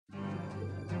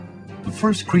The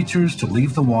first creatures to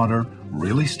leave the water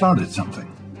really started something.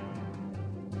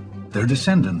 Their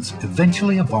descendants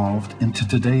eventually evolved into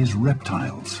today's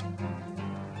reptiles,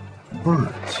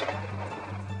 birds,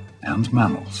 and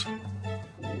mammals.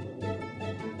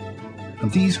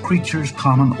 And these creatures'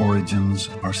 common origins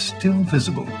are still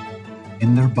visible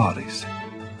in their bodies.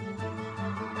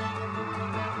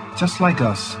 Just like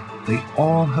us, they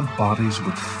all have bodies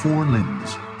with 4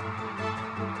 limbs.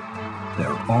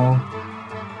 They're all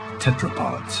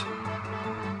tetrapods.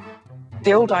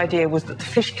 The old idea was that the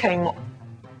fish came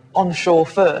on shore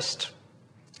first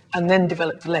and then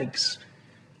developed the legs.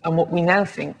 And what we now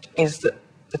think is that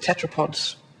the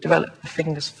tetrapods developed the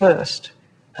fingers first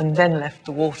and then left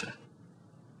the water.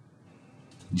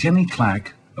 Jenny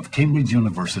Clack of Cambridge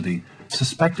University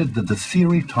suspected that the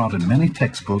theory taught in many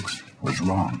textbooks was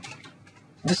wrong.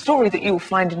 The story that you'll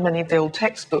find in many of the old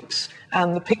textbooks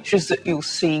and the pictures that you'll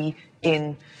see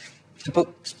in the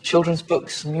books, children's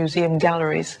books, museum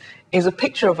galleries, is a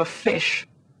picture of a fish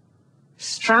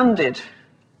stranded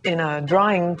in a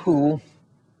drying pool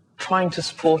trying to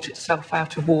support itself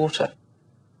out of water.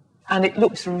 And it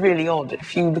looks really odd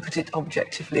if you look at it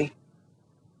objectively.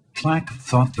 Clack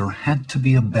thought there had to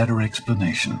be a better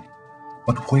explanation,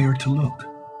 but where to look?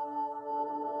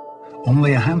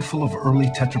 Only a handful of early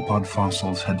tetrapod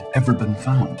fossils had ever been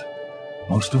found,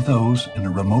 most of those in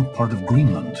a remote part of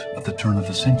Greenland at the turn of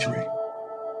the century.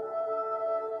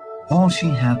 All she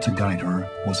had to guide her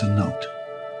was a note,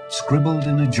 scribbled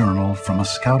in a journal from a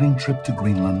scouting trip to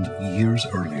Greenland years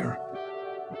earlier.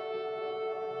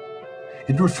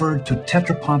 It referred to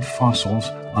tetrapod fossils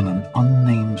on an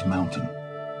unnamed mountain.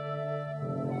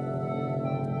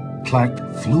 Clack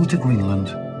flew to Greenland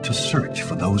to search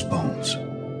for those bones.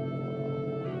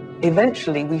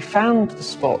 Eventually, we found the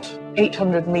spot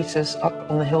 800 meters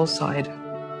up on the hillside.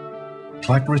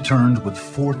 Clack returned with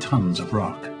 4 tons of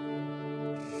rock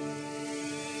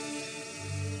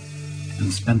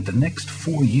and spent the next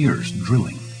 4 years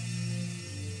drilling.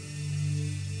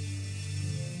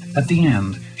 At the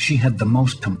end, she had the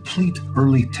most complete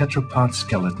early tetrapod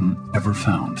skeleton ever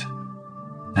found,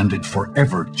 and it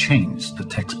forever changed the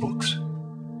textbooks.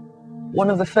 One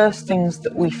of the first things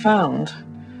that we found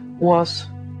was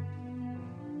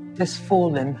this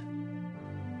forelimb.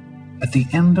 At the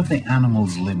end of the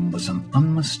animal's limb was an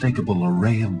unmistakable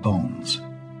array of bones.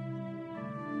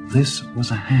 This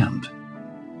was a hand.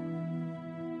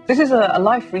 This is a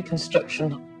life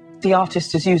reconstruction. The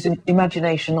artist has used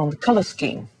imagination on the colour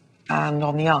scheme and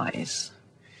on the eyes.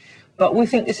 But we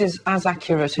think this is as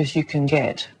accurate as you can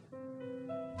get.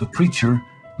 The creature,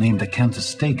 named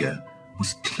Acanthostega,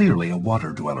 was clearly a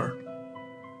water dweller.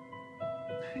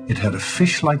 It had a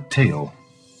fish-like tail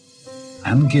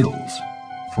and gills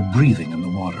for breathing in the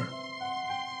water.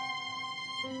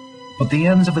 But the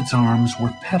ends of its arms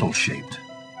were petal-shaped,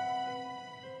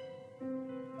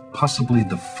 possibly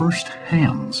the first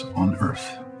hands on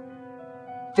Earth.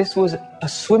 This was a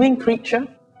swimming creature.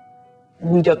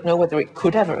 We don't know whether it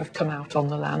could ever have come out on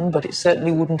the land, but it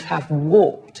certainly wouldn't have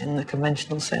walked in the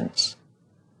conventional sense.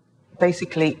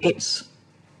 Basically, it's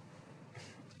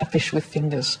a fish with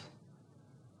fingers.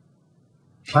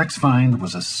 Clack's find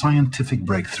was a scientific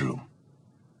breakthrough.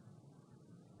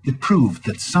 It proved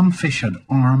that some fish had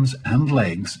arms and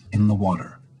legs in the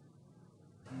water.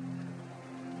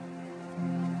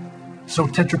 So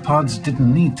tetrapods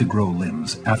didn't need to grow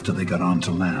limbs after they got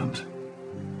onto land.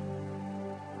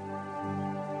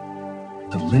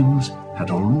 The limbs had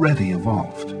already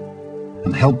evolved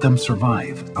and helped them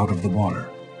survive out of the water.